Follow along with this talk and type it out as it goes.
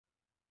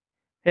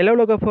Hello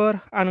लोगोफोर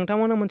आं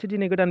नोंथांमोननो मोनसे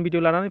दिनै गोदान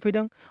भिडिअ लानानै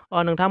फैदों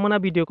नोंथांमोना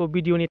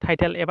भिडिअनि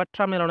टाइटेल एबा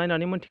थाम्बनेलाव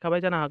नायनानै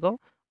मोनथिखाबाय जानो हागौ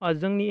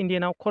जोंनि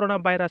इण्डियानाव कर'ना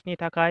भाइरासनि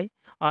थाखाय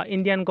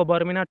इण्डियान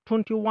गभर्नमेन्टआ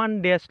 21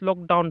 डेज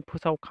लकडाउन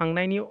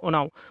फोसावखांनायनि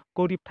उनाव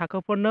गरिब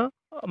थाखोफोरनो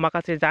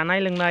माखासे जानाय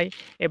लोंनाय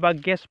एबा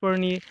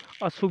गेसफोरनि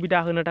सुबिदा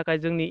होनो थाखाय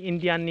जोंनि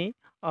इण्डियानि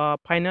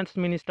फाइनान्स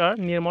मिनिस्टार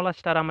निर्मला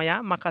सीतारामैया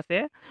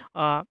माखासे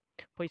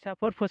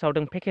फैसाफोर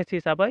फोसावदों पेकेज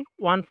हिसाबै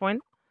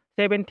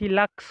 1.70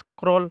 लाख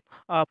क्रल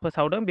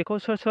फोसावदों बेखौ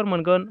सोर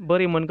मोनगोन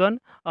बोरै मोनगोन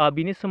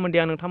बिनि सोमोन्दै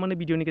आं नोंथांमोननो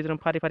भिडिअनि गेजेरजों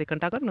फारि फारि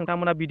खोन्थागोन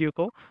नोंथांमोना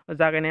भिडिअखौ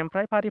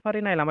जागायनायनिफ्राय फारि फारि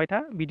नायलांबाय था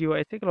भिडिअआ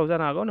एसे गोलाव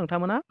जानो हागौ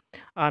नोंथांमोना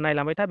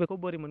नायलांबाय था बेखौ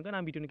बोरै मोनगोन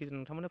आं भिडिअनि गेजेरजों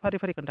नोंथांमोननो फारि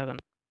फारि खोन्थागोन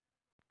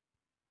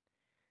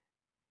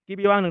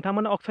गिबियाव आं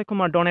नोंथांमोननो अक्षय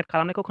कुमार डनेट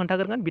खालामनायखौ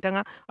खोन्थाग्रोगोन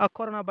बिथाङा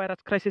कर'ना भाइरास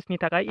क्राइसिसनि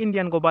थाखाय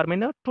इण्डियान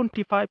गभर्नमेन्टनो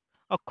 25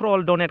 क्रल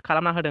डनेट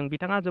खालामना होदों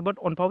बिथाङा जोबोद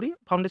अनफावरि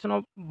फाउन्डेसन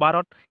अफ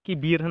भारत कि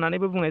बिर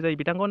होननानैबो बुंनाय जायो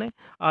बिथांखौनो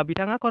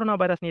बिथाङा कर'ना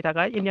भाइरासनि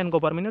थाखाय इण्डियान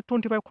गभर्नमेन्टनो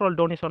 25 क्रल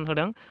डनेसन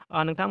होदों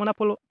नोंथांमोना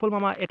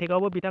पुलवामा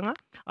एटेकआवबो बिथाङा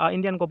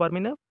इण्डियान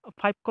गभर्नमेन्टनो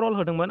 5 क्रल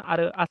होदोंमोन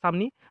आरो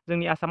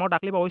जोंनि आसामाव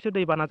दाख्लै बावैसो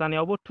दैबाना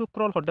जानायावबो 2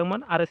 क्रल हरदोंमोन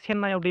आरो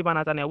चेन्नाइआव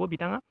दैबाना जानायावबो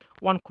बिथाङा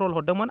 1 क्रल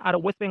हरदोंमोन आरो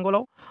वेस्ट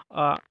बेंगलाव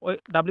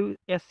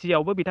WSC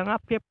आवबो बिथाङा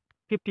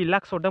 50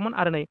 लाख हरदोंमोन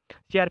आरो नै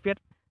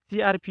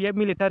CRPF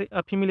मिलिटारि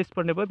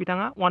फेमिलिसफोरनोबो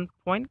बिथाङा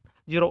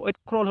 1.08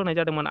 क्रल होनाय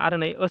जादोंमोन आरो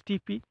नै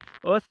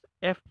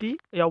OSFT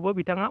यावबो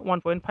बिथाङा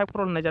 1.5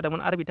 क्रल होनाय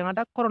जादोंमोन आरो बिथाङा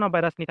दा कर'ना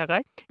भाइरासनि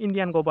थाखाय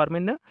इण्डियान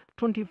गभर्नमेन्टनो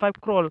 25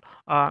 क्रल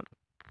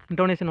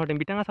डनेसन होदों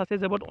बिथाङा सासे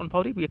जोबोद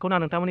अनफावरि बेखौनो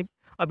आं नोंथांमोननि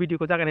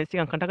भिडिअखौ जागायनायनि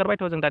सिगां खोन्थाग्रोबाय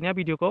जों दानिया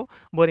भिडिअखौ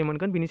बोरै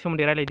मोनगोन बिनि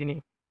सोमोन्दै रायलायदिनि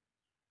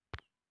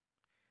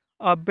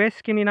बे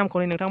स्किमनि नामखौ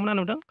नोंथांमोना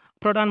नुदों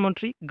प्रधान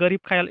मन्त्रि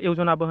गरिब कायल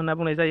यजनाबो होनना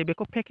बुंनाय जायो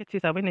बेखौ पेकेज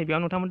हिसाबै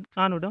नैबेयाव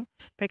नोंथांमोना नुदों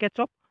package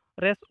of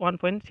race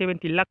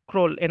 1.70 lakh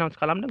crawl announce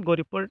खालामदों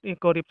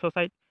गरिब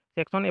ससाइटि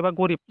सेक्सन एबा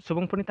गरिब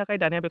सुबुंफोरनि थाखाय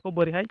दानिया बेखौ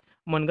बोरैहाय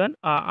मोनगोन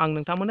आं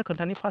नोंथांमोननो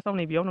खोन्थानि फार्स्टआव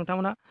नैबेयाव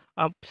नोंथांमोना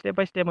स्टेप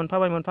बाय स्टेप मोनफा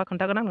बाय मोनफा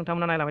खोन्थागोन आं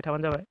नोंथांमोना नायलांबाय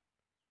थाबानो जाबाय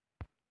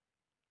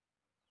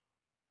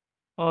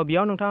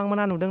बेयाव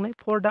नोंथांमोना नुदों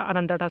फर दा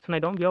आदान डाटा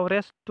होनाय दं बेयाव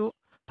रेस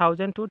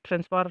 2000 टु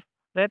ट्रेन्सफार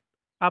रेट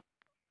आप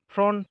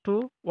फ्रन्ट टु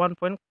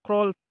 1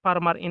 क्रल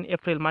फार्मार इन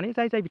एप्रिल माने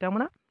जाय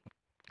बिथांमोना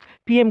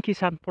PM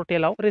किसान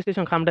पर्टेलाव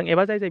रेजिस्ट्रेसन खालामदों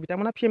एबा जाय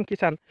बिथांमोना PM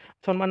किसान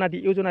सन्मान निधि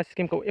यजना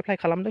स्किमखौ एप्लाइ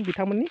खालामदों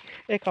बिथांमोननि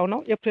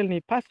एकाउन्टआव एप्रिलनि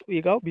फार्स्ट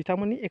उइकआव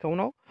बिथांमोननि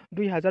एकाउन्टआव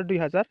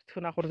 2000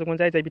 सोना हरजोबगोन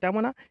जाय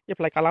बिथांमोना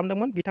एप्लाइ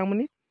खालामदोंमोन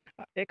बिथांमोननि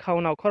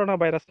एकाउन्टआव कर'ना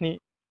भाइरासनि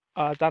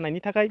जानायनि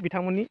थाखाय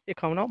बिथांमोननि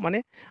एकाउन्टआव माने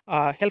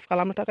हेल्प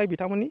खालामनो थाखाय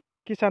बिथांमोननि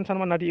किसान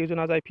सन्मान निधि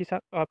यजना जाय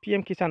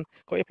PM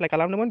किसानखौ एप्लाइ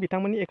खालामदोंमोन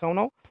बिथांमोननि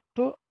एकाउन्टआव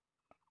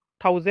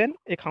 2000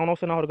 एकाउन्टआव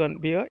सोना हरगोन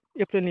बेयो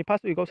एप्रिलनि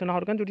फार्स्ट उइकआव सोना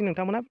हरगोन जुदि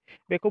नोंथांमोना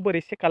बेखौ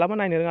बोरै चेक खालामो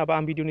नायनो रोङाबा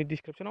आं भिडिअनि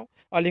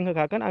डिसक्रिपसनाव लिंक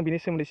होखागोन आं बिनि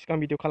सोमोन्दै सिगां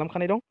भिडिअ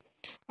खालामखानाय दं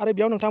आरो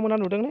बेयाव नोंथांमोना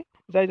नुदों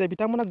जाय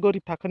बिथांमोना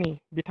गोरिब थाखोनि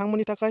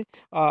बिथांमोननि थाखाय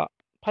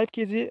 5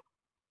 केजि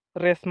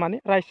राइस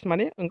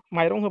माने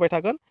माइरं होबाय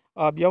थागोन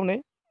बेयाव नै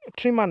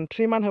 3 मान्थ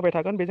होबाय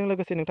थागोन बेजों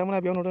लोगोसे नोंथांमोना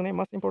बेयाव नुदों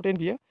मास्ट इम्परटेन्ट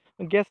बियो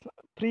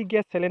free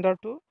gas cylinder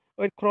two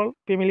 8 crawl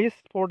families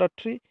four दा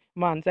 3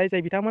 मान्थ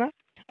जाय बिथांमोना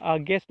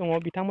गेस दङ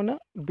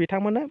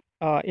बिथांमोननो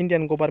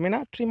इण्डियान गभर्नमेन्टआ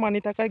 3 मान्थनि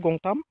थाखाय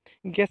गंथाम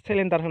गेस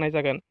सिलिन्डार होनाय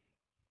जागोन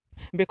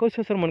बेखौ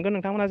सोर मोनगोन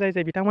नोंथांमोना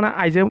जाय बिथांमोना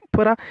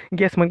आइजोफोरा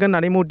गेस मोनगोन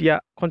होननानै मोदिया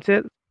खनसे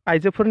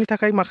आइजोफोरनि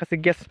थाखाय माखासे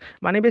गेस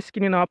माने बे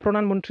स्किमनि नामा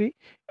प्रधान मन्त्रि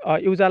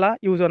उजाला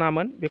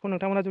यजनामोन बेखौ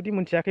नोंथांमोना जुदि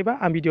मोनथियाखैबा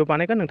आं भिडिअ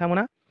बानायगोन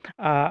नोंथांमोना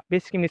बे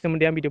स्किमनि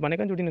सोमोन्दै आं भिडिअ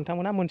बानायगोन जुदि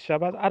नोंथांमोना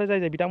मोनथियाबा आरो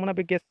जाय बिथांमोना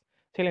बे गेस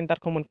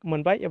सिलिन्डारखौ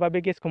मोनबाय एबा बे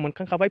गेसखौ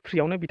मोनखांखाबाय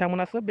फ्रियावनो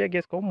बिथांमोनासो बे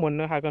गेसखौ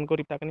मोननो हागोन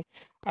गरिब थाखोनि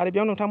आरो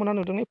बेयाव नोंथांमोना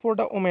नुदों फर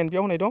दा वमेन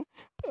बेयाव होनाय दं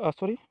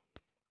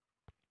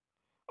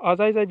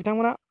जाय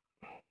बिथांमोना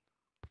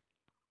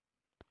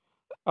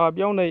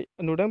बेयाव नै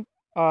नुदों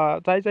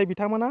जाय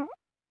बिथांमोना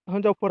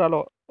हिन्जावफोराल'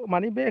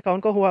 माने बे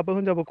एकाउन्टखौ हौवाबो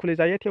हिन्जावबो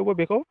खुलिजायो थेवबो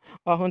बेखौ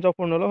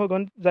हिन्जावफोरनोल'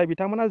 होगोन जाय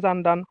बिथांमोना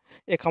जान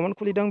एकाउन्ट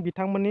खुलिदों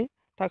बिथांमोननि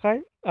थाखाय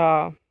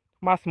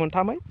मास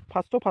मोनथामै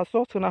 500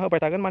 सोना होबाय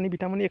थागोन माने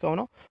बिथांमोननि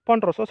एकाउन्टआव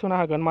 1500 सोना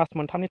होगोन मास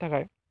मोनथामनि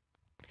थाखाय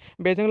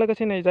बेजों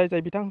लोगोसे नै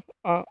जाय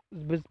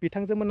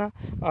बिथांजोमोना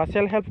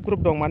सेल्फ हेल्प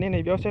ग्रुप दं माने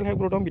नैबेयाव सेल्फ हेल्प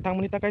ग्रुप दं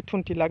बिथांमोननि थाखाय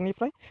 20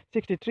 लाखनिफ्राय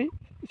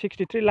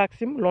 63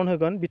 लाखसिम लन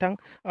होगोन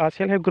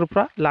सेल्फ हेल्प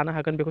ग्रुपफ्रा लानो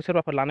हागोन बेखौ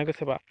सोरबाफोर लानो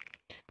गोसोबा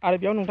आरो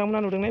बेयाव नोंथांमोना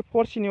नुदों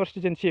फर सिनियर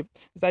सिटिजेनशिप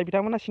जाय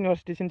बिथांमोना सिनियर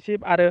सिटिजेनशिप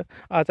आरो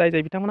जाय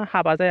बिथांमोना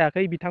हाबा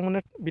जायाखै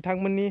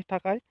बिथांमोननि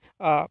थाखाय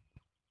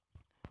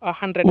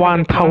 1000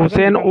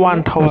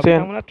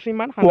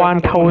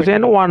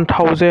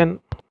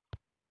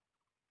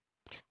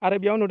 आरो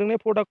बेयाव नुदों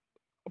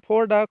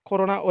फर दा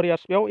कर'ना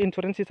वारियार्स बेयाव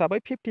इन्सुरेन्स हिसाबै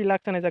 50 लाख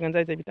होनाय जागोन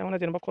जाय बिथांमोना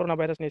जेनेबा कर'ना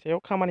भाइरासनि सायाव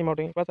खामानि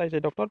मावदों एबा जाय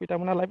डक्टर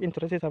बिथांमोना लाइफ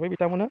इन्सुरेन्स हिसाबै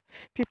बिथांमोननो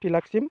 50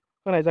 लाखसिम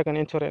होनाय जागोन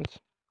इन्सुरेन्स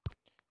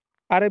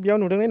आरो बेयाव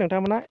नुदों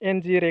नोंथांमोना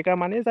NG रेगा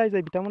माने जाय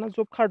बिथांमोना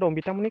जब कार्ड दं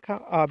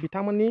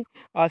बिथांमोननि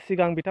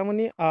सिगां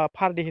बिथांमोननि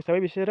पार डे हिसाबै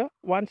बिसोरो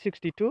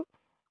 162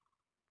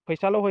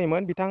 फैसाल'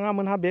 होयोमोन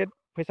बिथांमोनहा बे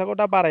फैसाखौ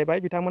दा बारायबाय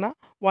बिथांमोना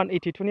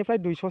 182 निफ्राय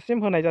 200 सिम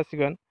होनाय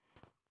जासिगोन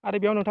आरो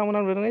बेयाव नोंथांमोना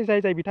नुदों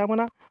जाय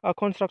बिथांमोना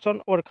कनस्ट्राक्सन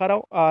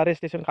वर्काराव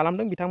रेजिस्ट्रेसन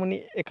खालामदों बिथांमोननि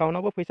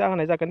एकाउन्टआवबो फैसा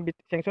होनाय जागोन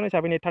सेंक्सन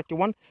हिसाबै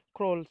 31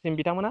 क्र'रसिम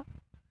बिथांमोना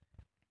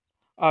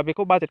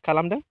बेखौ बाजेट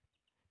खालामदों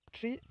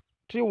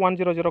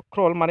 3100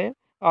 क्र'र माने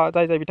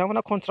जाय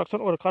बिथांमोना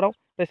कनस्ट्राक्सन वर्काराव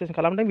रेजिस्ट्रेसन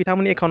खालामदों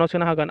बिथांमोननि एकाउन्टआव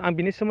सोनो हागोन। आं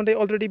बिनि सोमोन्दै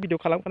अलरेडि भिडिअ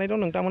खालामखानाय दं,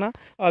 नोंथांमोना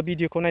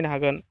भिडिअखौ नायनो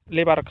हागोन।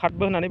 लेबार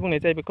कार्डबो होननानै बुंनाय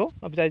जायो बेखौ,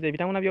 जाय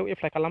बिथांमोना बेयाव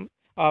एप्लाइ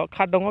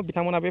कार्ड दङ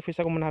बिथांमोना बे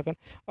फैसाखौ मोननो हागोन।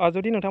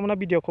 जुदि नोंथांमोना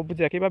भिडिअखौ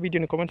बुजियाखैबा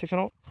भिडिअनि कमेन्ट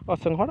सेक्सनाव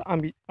सोंहर,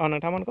 आं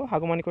नोंथांमोनखौ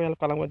हागौमानिखौ हेल्प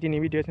खालामगोन। दिनै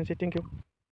भिडिअ एसेनोसै, थेंक इउ।